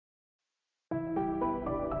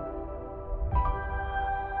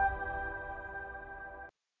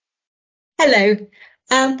Hello,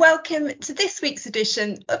 and welcome to this week's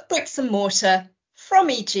edition of Bricks Mortar from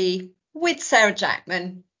EG with Sarah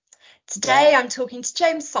Jackman. Today I'm talking to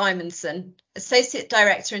James Simondson, Associate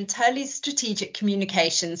Director in Turley's Strategic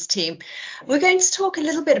Communications team. We're going to talk a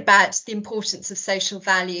little bit about the importance of social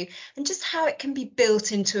value and just how it can be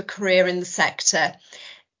built into a career in the sector.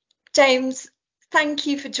 James, thank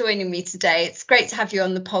you for joining me today. It's great to have you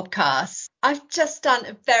on the podcast. I've just done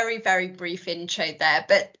a very, very brief intro there,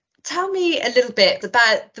 but tell me a little bit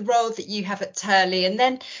about the role that you have at Turley, and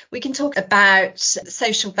then we can talk about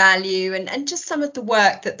social value and just some of the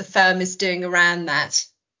work that the firm is doing around that.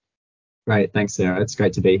 Great, thanks, Sarah. It's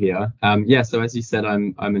great to be here. So as you said,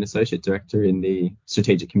 I'm an associate director in the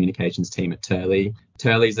strategic communications team at Turley.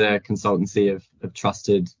 Turley's a consultancy of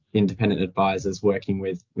trusted independent advisors working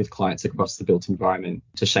with clients across the built environment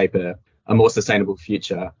to shape a more sustainable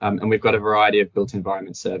future. And we've got a variety of built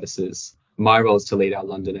environment services. My role is to lead our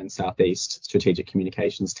London and South East strategic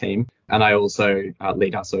communications team, and I also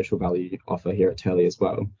lead our social value offer here at Turley as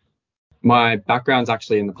well. My background's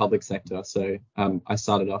actually in the public sector, so I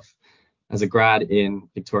started off as a grad in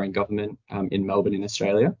Victorian government in Melbourne in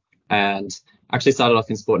Australia, and actually started off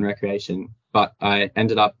in sport and recreation, but I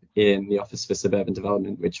ended up in the Office for Suburban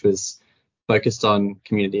Development, which was focused on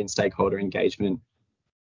community and stakeholder engagement,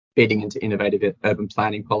 feeding into innovative urban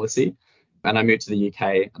planning policy. And I moved to the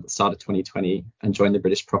UK at the start of 2020 and joined the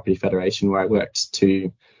British Property Federation, where I worked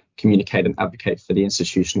to communicate and advocate for the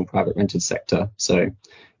institutional private rented sector. So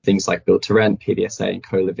things like build to rent, PBSA and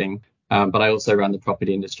co-living. But I also ran the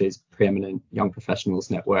property industry's preeminent young professionals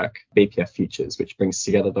network, BPF Futures, which brings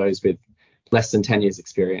together those with less than 10 years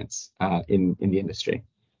experience in the industry.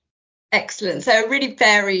 Excellent. So a really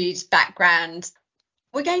varied background.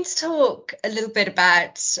 We're going to talk a little bit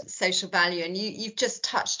about social value, and you've just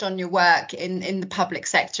touched on your work in the public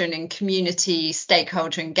sector and in community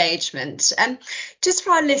stakeholder engagement. Just for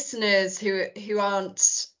our listeners who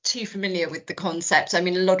aren't too familiar with the concept, I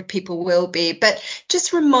mean, a lot of people will be, but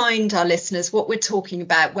just remind our listeners what we're talking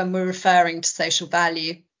about when we're referring to social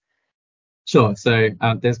value. Sure. So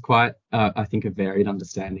there's quite, I think, a varied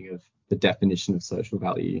understanding of the definition of social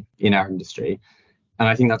value in our industry. And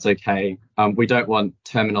I think that's okay. We don't want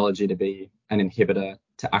terminology to be an inhibitor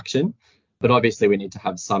to action, but obviously we need to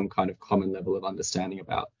have some kind of common level of understanding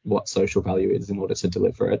about what social value is in order to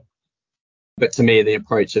deliver it. But to me, the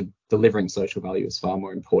approach of delivering social value is far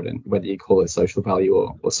more important, whether you call it social value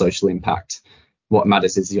or social impact. What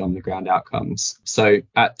matters is the on-the-ground outcomes. So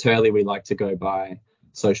at Turley, we like to go by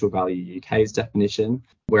Social Value UK's definition.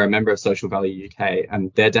 We're a member of Social Value UK,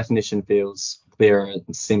 and their definition feels clearer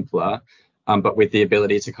and simpler, but with the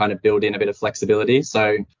ability to kind of build in a bit of flexibility.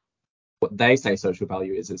 So what they say social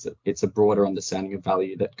value is that it's a broader understanding of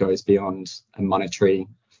value that goes beyond a monetary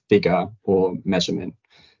figure or measurement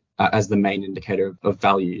as the main indicator of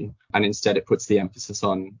value. And instead, it puts the emphasis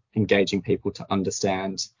on engaging people to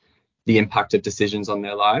understand the impact of decisions on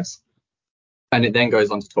their lives. And it then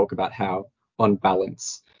goes on to talk about how, on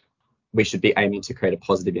balance, we should be aiming to create a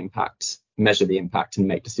positive impact, measure the impact, and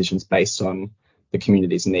make decisions based on the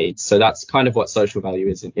community's needs. So that's kind of what social value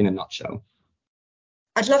is in a nutshell.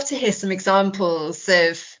 I'd love to hear some examples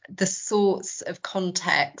of the sorts of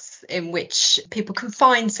contexts in which people can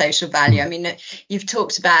find social value. I mean, you've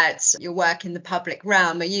talked about your work in the public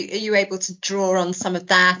realm. Are you able to draw on some of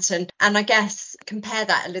that and I guess compare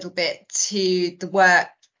that a little bit to the work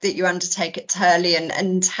that you undertake at Turley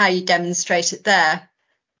and how you demonstrate it there?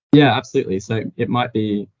 Yeah, absolutely. So it might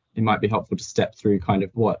be helpful to step through kind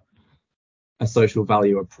of what a social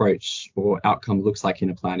value approach or outcome looks like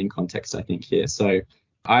in a planning context, I think, here. So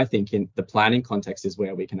I think in the planning context is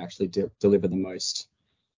where we can actually deliver the most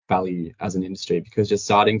value as an industry, because you're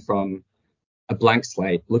starting from a blank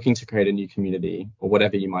slate, looking to create a new community or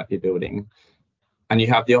whatever you might be building. And you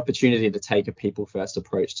have the opportunity to take a people-first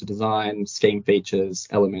approach to design, scheme features,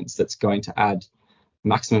 elements that's going to add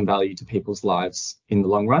maximum value to people's lives in the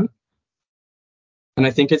long run. And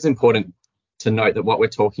I think it's important to note that what we're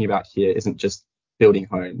talking about here isn't just building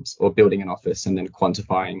homes or building an office and then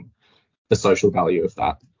quantifying the social value of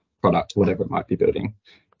that product, whatever it might be building.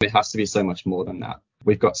 It has to be so much more than that.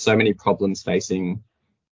 We've got so many problems facing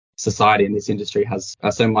society, and this industry has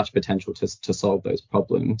so much potential to solve those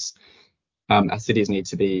problems. Our cities need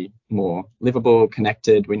to be more livable,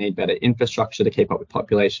 connected. We need better infrastructure to keep up with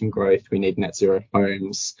population growth. We need net zero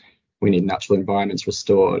homes. We need natural environments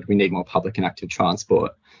restored. We need more public and active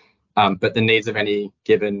transport. But the needs of any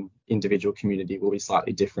given individual community will be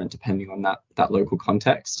slightly different depending on that local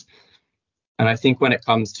context. And I think when it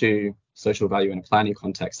comes to social value in a planning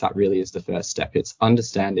context, that really is the first step. It's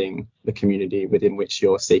understanding the community within which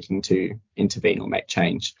you're seeking to intervene or make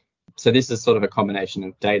change. So this is sort of a combination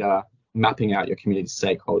of data, mapping out your community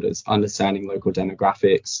stakeholders, understanding local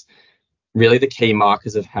demographics, really the key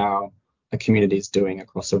markers of how a community is doing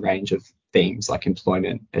across a range of themes like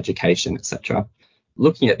employment, education, etc.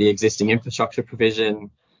 Looking at the existing infrastructure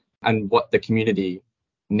provision and what the community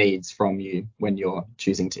needs from you when you're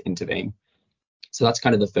choosing to intervene. So that's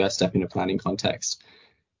kind of the first step in a planning context.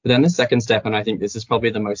 But then the second step, and I think this is probably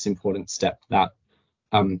the most important step that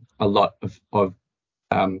a lot of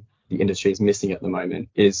the industry is missing at the moment,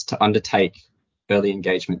 is to undertake early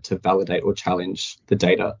engagement to validate or challenge the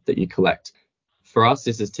data that you collect. For us,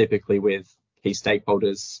 this is typically with key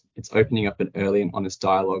stakeholders. It's opening up an early and honest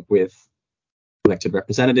dialogue with elected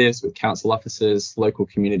representatives, with council officers, local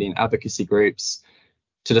community and advocacy groups,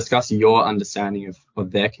 to discuss your understanding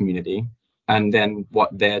of their community and then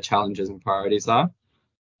what their challenges and priorities are.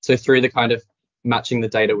 So through the kind of matching the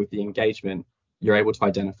data with the engagement, you're able to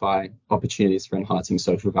identify opportunities for enhancing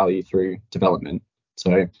social value through development.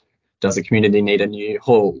 So does a community need a new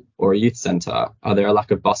hall or a youth centre? Are there a lack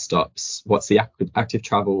of bus stops? What's the active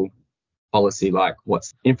travel policy like?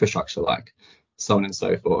 What's infrastructure like? So on and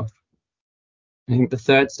so forth. I think the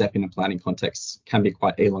third step in a planning context can be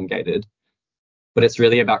quite elongated, but it's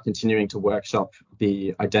really about continuing to workshop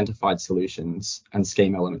the identified solutions and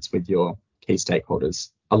scheme elements with your key stakeholders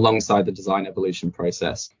alongside the design evolution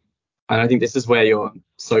process. And I think this is where your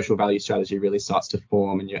social value strategy really starts to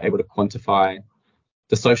form, and you're able to quantify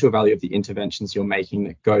the social value of the interventions you're making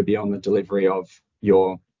that go beyond the delivery of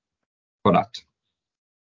your product.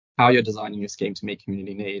 How you're designing your scheme to meet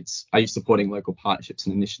community needs. Are you supporting local partnerships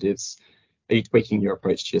and initiatives? Are you tweaking your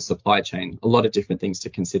approach to your supply chain? A lot of different things to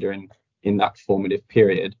consider in that formative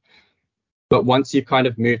period. But once you've kind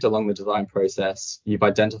of moved along the design process, you've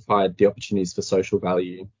identified the opportunities for social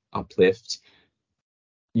value uplift,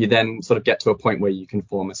 you then sort of get to a point where you can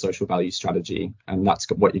form a social value strategy, and that's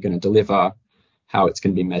what you're going to deliver, how it's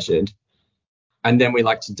going to be measured. And then we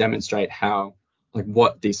like to demonstrate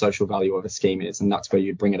what the social value of a scheme is, and that's where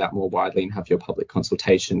you bring it out more widely and have your public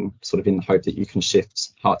consultation, sort of in the hope that you can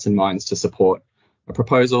shift hearts and minds to support a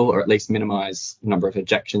proposal, or at least minimize the number of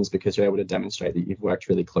objections, because you're able to demonstrate that you've worked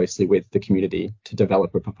really closely with the community to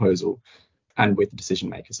develop a proposal and with the decision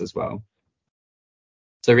makers as well.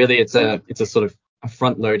 So really it's a sort of a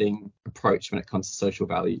front-loading approach when it comes to social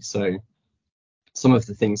value. So some of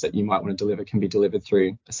the things that you might want to deliver can be delivered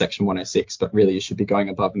through a Section 106, but really you should be going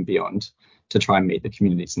above and beyond to try and meet the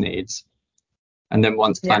community's needs. And then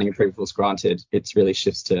once planning approval is granted, it really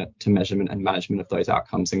shifts to measurement and management of those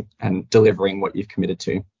outcomes and delivering what you've committed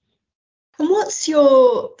to. And what's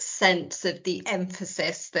your sense of the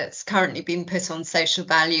emphasis that's currently being put on social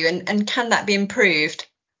value, and can that be improved?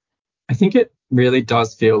 I think it really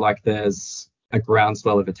does feel like there's a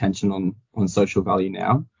groundswell of attention on social value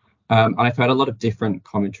now. And I've heard a lot of different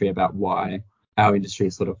commentary about why our industry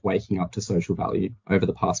is sort of waking up to social value over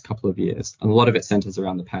the past couple of years. And a lot of it centers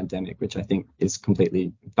around the pandemic, which I think is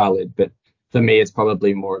completely valid. But for me, it's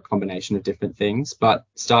probably more a combination of different things. But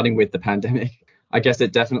starting with the pandemic, I guess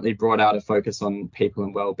it definitely brought out a focus on people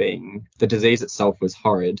and well-being. The disease itself was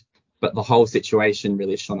horrid, but the whole situation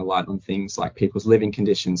really shone a light on things like people's living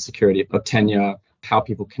conditions, security of tenure, how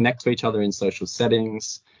people connect to each other in social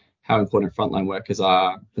settings, how important frontline workers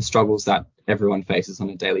are, the struggles that everyone faces on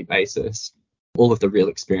a daily basis, all of the real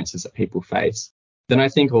experiences that people face. Then I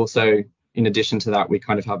think also, in addition to that, we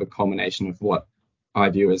kind of have a culmination of what I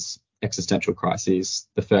view as existential crises,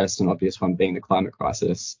 the first and obvious one being the climate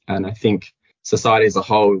crisis. And I think society as a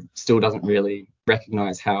whole still doesn't really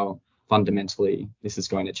recognize how fundamentally this is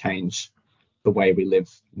going to change the way we live,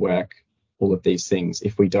 work, all of these things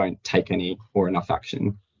if we don't take any or enough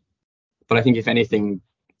action. But I think if anything,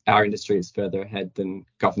 our industry is further ahead than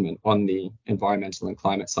government on the environmental and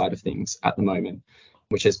climate side of things at the moment,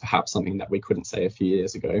 which is perhaps something that we couldn't say a few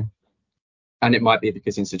years ago. And it might be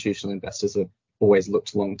because institutional investors have always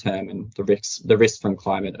looked long term, and the risks from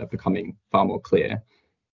climate are becoming far more clear.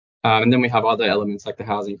 And then we have other elements like the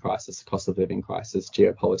housing crisis, the cost of living crisis,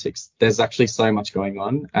 geopolitics. There's actually so much going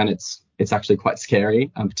on, and it's actually quite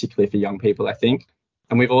scary, particularly for young people, I think.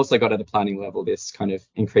 And we've also got at a planning level this kind of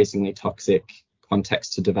increasingly toxic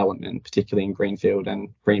context to development, particularly in greenfield and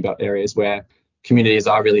greenbelt areas where communities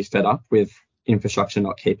are really fed up with infrastructure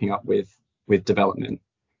not keeping up with development.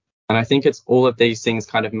 And I think it's all of these things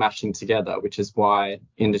kind of mashing together, which is why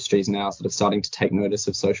industry is now sort of starting to take notice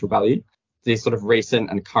of social value. These sort of recent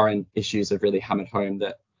and current issues have really hammered home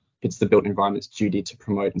that it's the built environment's duty to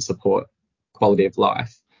promote and support quality of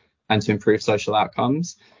life and to improve social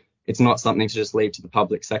outcomes. It's not something to just leave to the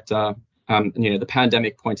public sector. The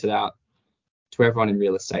pandemic pointed out to everyone in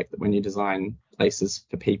real estate that when you design places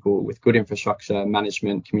for people with good infrastructure,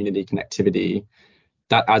 management, community connectivity,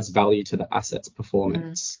 that adds value to the asset's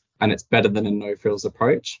performance. And it's better than a no-frills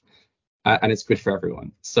approach. And it's good for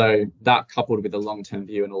everyone. So that, coupled with a long-term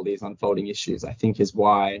view and all these unfolding issues, I think is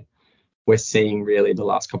why we're seeing really the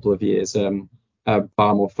last couple of years a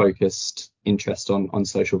far more focused interest on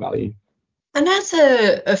social value. And as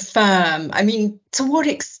a firm, I mean, to what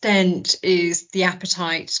extent is the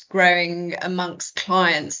appetite growing amongst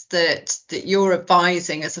clients that you're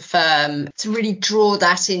advising as a firm to really draw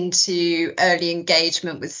that into early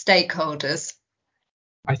engagement with stakeholders?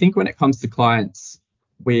 I think when it comes to clients,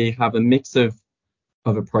 we have a mix of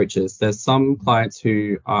approaches. There's some clients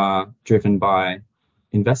who are driven by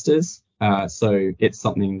investors. So it's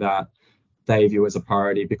something that they view as a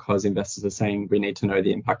priority because investors are saying, we need to know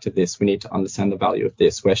the impact of this. We need to understand the value of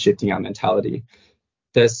this. We're shifting our mentality.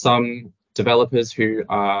 There's some developers who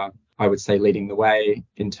are, I would say, leading the way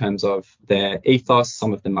in terms of their ethos.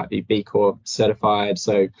 Some of them might be B Corp certified.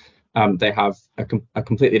 So they have a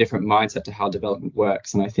completely different mindset to how development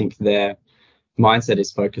works. And I think their mindset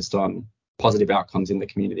is focused on positive outcomes in the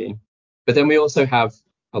community. But then we also have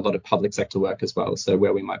a lot of public sector work as well. So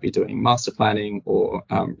where we might be doing master planning or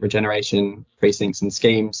regeneration precincts and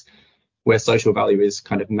schemes, where social value is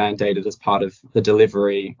kind of mandated as part of the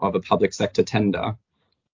delivery of a public sector tender.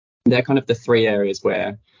 They're kind of the three areas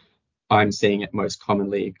where I'm seeing it most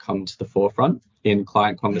commonly come to the forefront in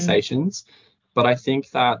client conversations. But I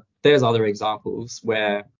think that there's other examples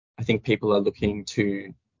where I think people are looking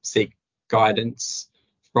to seek guidance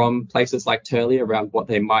from places like Turley around what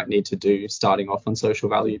they might need to do starting off on social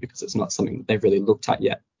value, because it's not something that they've really looked at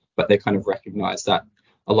yet, but they kind of recognize that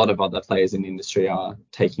a lot of other players in the industry are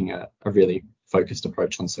taking a really focused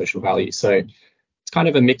approach on social value. So it's kind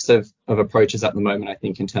of a mix of approaches at the moment, I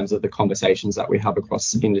think, in terms of the conversations that we have across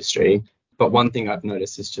the industry. But one thing I've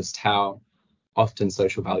noticed is just how often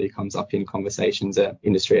social value comes up in conversations at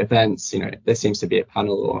industry events. You know, there seems to be a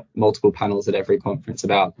panel or multiple panels at every conference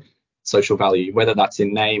about social value, whether that's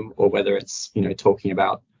in name or whether it's, you know, talking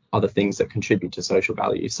about other things that contribute to social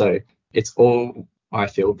value. So it's all, I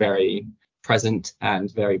feel, very present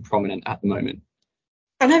and very prominent at the moment.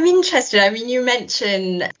 And I'm interested, I mean, you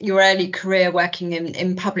mentioned your early career working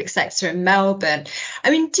in public sector in Melbourne. I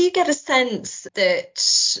mean, do you get a sense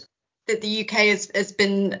that the UK has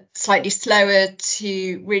been slightly slower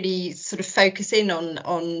to really sort of focus in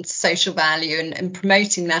on social value and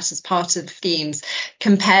promoting that as part of schemes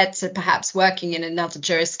compared to perhaps working in another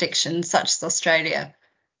jurisdiction such as Australia?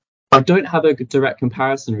 I don't have a direct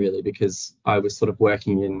comparison really, because I was sort of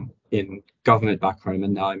working in government back home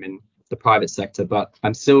and now I'm in the private sector, but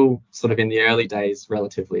I'm still sort of in the early days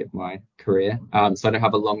relatively of my career. So I don't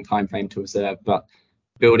have a long time frame to observe, but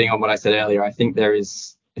building on what I said earlier, I think there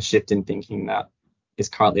is a shift in thinking that is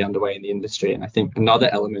currently underway in the industry. And I think another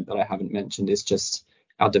element that I haven't mentioned is just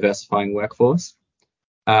our diversifying workforce.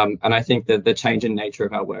 And I think that the change in nature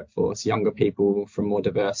of our workforce, younger people from more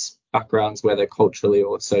diverse backgrounds, whether culturally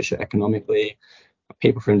or socioeconomically,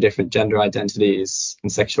 people from different gender identities and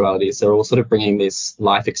sexualities, they're all sort of bringing this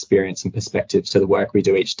life experience and perspective to the work we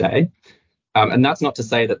do each day. And that's not to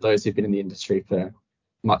say that those who've been in the industry for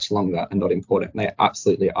much longer are not important. They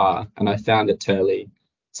absolutely are. And I found at Turley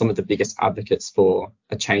some of the biggest advocates for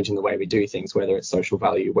a change in the way we do things, whether it's social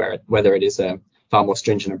value, whether it is a far more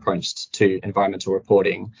stringent approach to environmental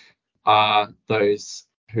reporting, are those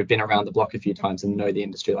who've been around the block a few times and know the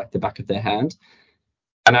industry like the back of their hand.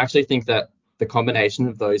 And I actually think that the combination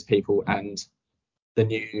of those people and the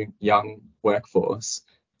new young workforce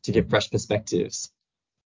to give fresh perspectives,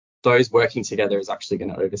 those working together is actually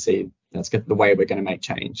going to oversee, that's the way we're going to make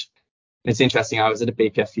change. It's interesting, I was at a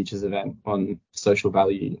BPF Futures event on social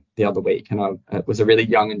value the other week, and it was a really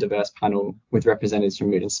young and diverse panel with representatives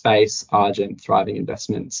from Mood and Space, Argent, Thriving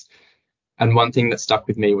Investments. And one thing that stuck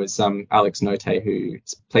with me was Alex Note,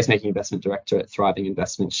 who's placemaking investment director at Thriving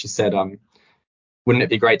Investments. She said, wouldn't it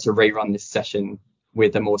be great to rerun this session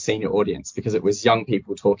with a more senior audience, because it was young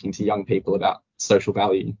people talking to young people about social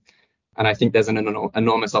value. And I think there's an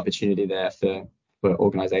enormous opportunity there for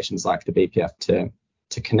organisations like the BPF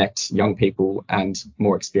to connect young people and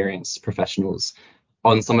more experienced professionals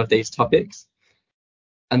on some of these topics.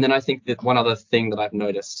 And then I think that one other thing that I've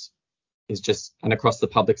noticed is just, and across the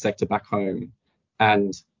public sector back home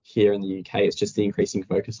and here in the UK, is just the increasing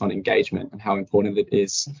focus on engagement and how important it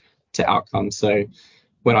is to outcomes. So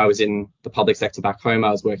when I was in the public sector back home,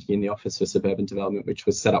 I was working in the Office for Suburban Development, which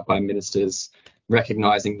was set up by ministers,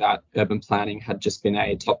 recognising that urban planning had just been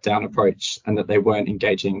a top-down approach and that they weren't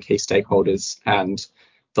engaging key stakeholders and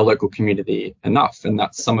the local community enough. And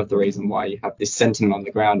that's some of the reason why you have this sentiment on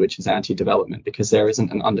the ground, which is anti-development, because there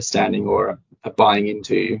isn't an understanding or a buying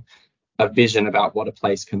into a vision about what a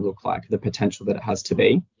place can look like, the potential that it has to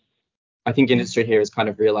be. I think industry here is kind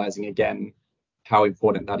of realizing again how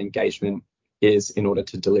important that engagement is in order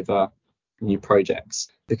to deliver new projects,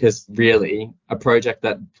 because really a project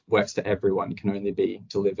that works for everyone can only be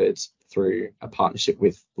delivered through a partnership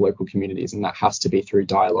with local communities, and that has to be through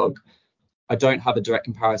dialogue. I don't have a direct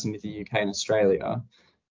comparison with the UK and Australia,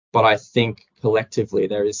 but I think collectively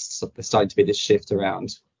there is starting to be this shift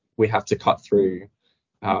around we have to cut through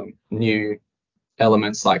new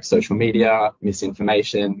elements like social media,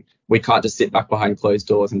 misinformation. We can't just sit back behind closed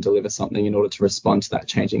doors and deliver something. In order to respond to that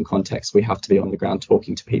changing context, we have to be on the ground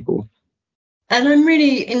talking to people. And I'm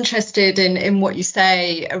really interested in what you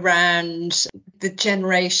say around the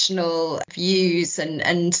generational views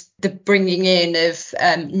and the bringing in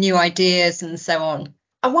of new ideas and so on.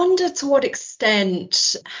 I wonder to what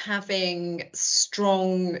extent having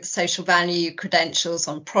strong social value credentials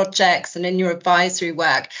on projects and in your advisory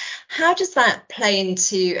work, how does that play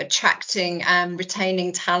into attracting and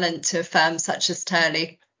retaining talent to a firm such as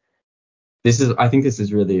Turley? I think this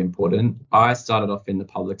is really important. I started off in the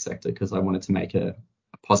public sector because I wanted to make a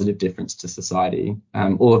positive difference to society.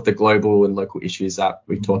 All of the global and local issues that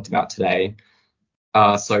we've talked about today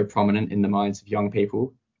are so prominent in the minds of young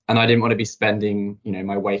people. And I didn't want to be spending,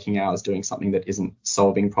 my waking hours doing something that isn't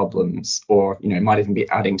solving problems or, might even be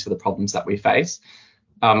adding to the problems that we face.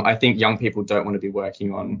 I think young people don't want to be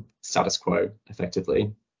working on status quo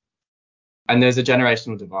effectively. And there's a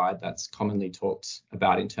generational divide that's commonly talked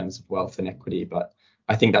about in terms of wealth and equity, but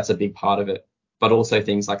I think that's a big part of it. But also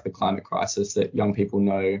things like the climate crisis that young people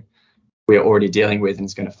know we're already dealing with and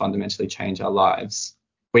is going to fundamentally change our lives.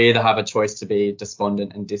 We either have a choice to be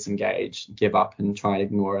despondent and disengage, give up and try and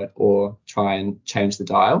ignore it, or try and change the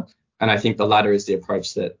dial. And I think the latter is the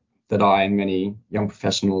approach that I and many young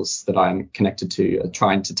professionals that I'm connected to are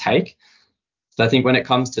trying to take. So I think when it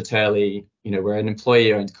comes to Turley, we're an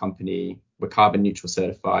employee-owned company, we're carbon neutral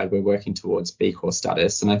certified, we're working towards B Corp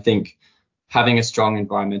status. And I think having a strong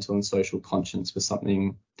environmental and social conscience was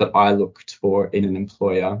something that I looked for in an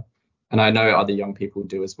employer. And I know other young people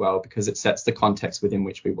do as well, because it sets the context within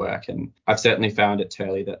which we work. And I've certainly found at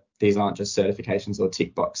Turley that these aren't just certifications or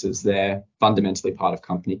tick boxes. They're fundamentally part of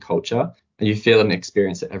company culture, and you feel and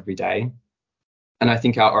experience it every day. And I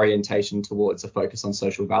think our orientation towards a focus on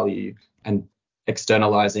social value and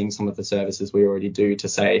externalizing some of the services we already do to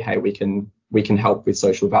say, hey, we can help with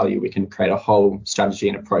social value, we can create a whole strategy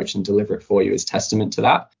and approach and deliver it for you, is testament to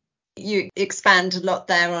that. You expand a lot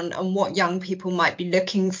there on what young people might be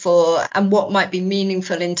looking for and what might be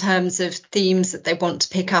meaningful in terms of themes that they want to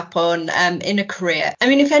pick up on in a career. I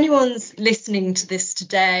mean, if anyone's listening to this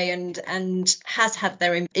today and has had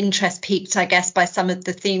their interest piqued, I guess, by some of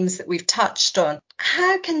the themes that we've touched on,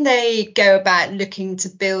 how can they go about looking to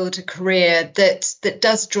build a career that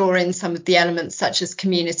does draw in some of the elements such as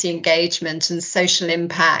community engagement and social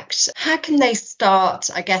impact? How can they start,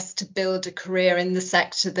 I guess, to build a career in the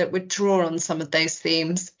sector that would draw on some of those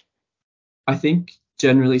themes? I think,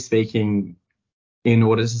 generally speaking, in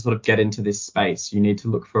order to sort of get into this space, you need to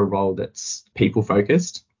look for a role that's people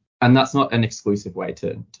focused. And that's not an exclusive way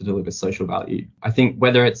to deliver social value. I think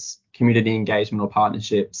whether it's community engagement or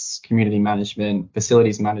partnerships, community management,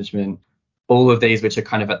 facilities management, all of these which are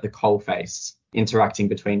kind of at the coalface, interacting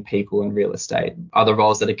between people and real estate, are the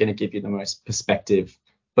roles that are going to give you the most perspective,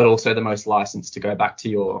 but also the most license to go back to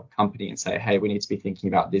your company and say, hey, we need to be thinking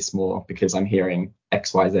about this more because I'm hearing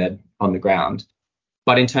X, Y, Z on the ground.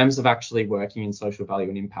 But in terms of actually working in social value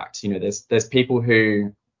and impact, there's people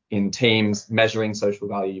who in teams measuring social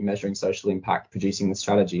value, measuring social impact, producing the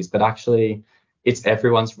strategies, but actually it's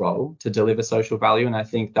everyone's role to deliver social value. And I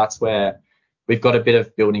think that's where we've got a bit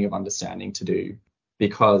of building of understanding to do,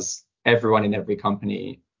 because everyone in every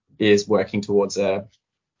company is working towards an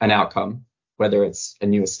outcome, whether it's a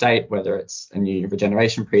new estate, whether it's a new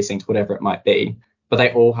regeneration precinct, whatever it might be, but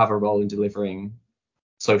they all have a role in delivering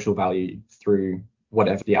social value through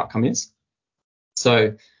whatever the outcome is.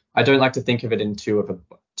 So I don't like to think of it in too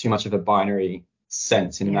much of a binary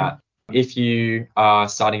sense in that if you are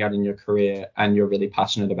starting out in your career and you're really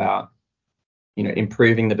passionate about,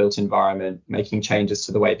 improving the built environment, making changes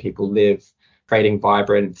to the way people live, creating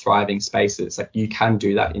vibrant, thriving spaces, like you can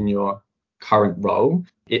do that in your current role.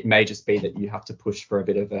 It may just be that you have to push for a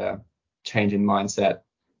bit of a change in mindset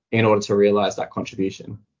in order to realize that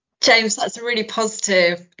contribution. James, that's a really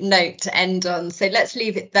positive note to end on. So let's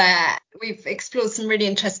leave it there. We've explored some really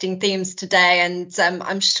interesting themes today, and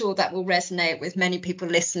I'm sure that will resonate with many people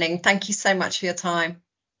listening. Thank you so much for your time.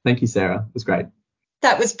 Thank you, Sarah. It was great.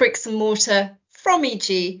 That was Bricks and Mortar from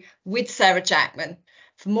EG with Sarah Jackman.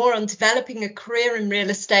 For more on developing a career in real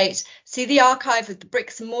estate, see the archive of the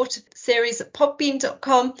Bricks and Mortar series at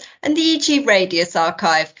podbean.com and the EG Radius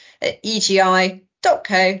archive at egi.co.uk.